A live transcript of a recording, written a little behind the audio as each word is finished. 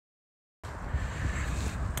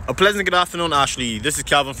A pleasant good afternoon, Ashley. This is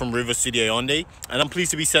Calvin from River City Hyundai, and I'm pleased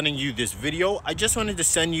to be sending you this video. I just wanted to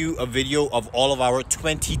send you a video of all of our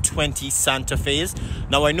 2020 Santa Fe's.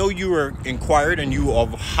 Now, I know you were inquired and you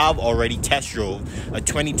have already test drove a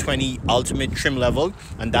 2020 Ultimate trim level,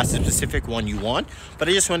 and that's the specific one you want. But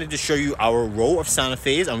I just wanted to show you our row of Santa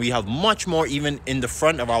Fe's, and we have much more even in the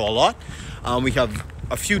front of our lot. We have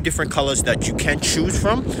a few different colors that you can choose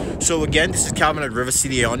from. So again, this is Calvin at River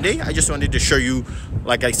City Hyundai. I just wanted to show you,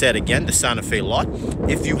 like I said again, the Santa Fe lot.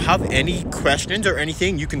 If you have any questions or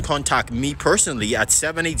anything, you can contact me personally at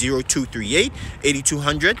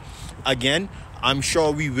 780-238-8200. Again, I'm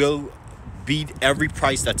sure we will beat every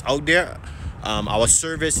price that's out there. Our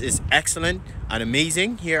service is excellent and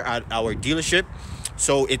amazing here at our dealership.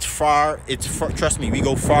 So trust me, we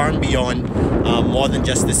go far and beyond more than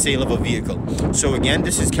just the sale of a vehicle. So again,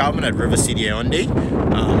 this is Calvin at River City Hyundai.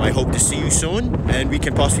 I hope to see you soon, and we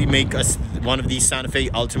can possibly make one of these Santa Fe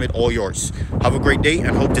Ultimate all yours. Have a great day,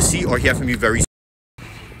 and hope to see or hear from you very soon.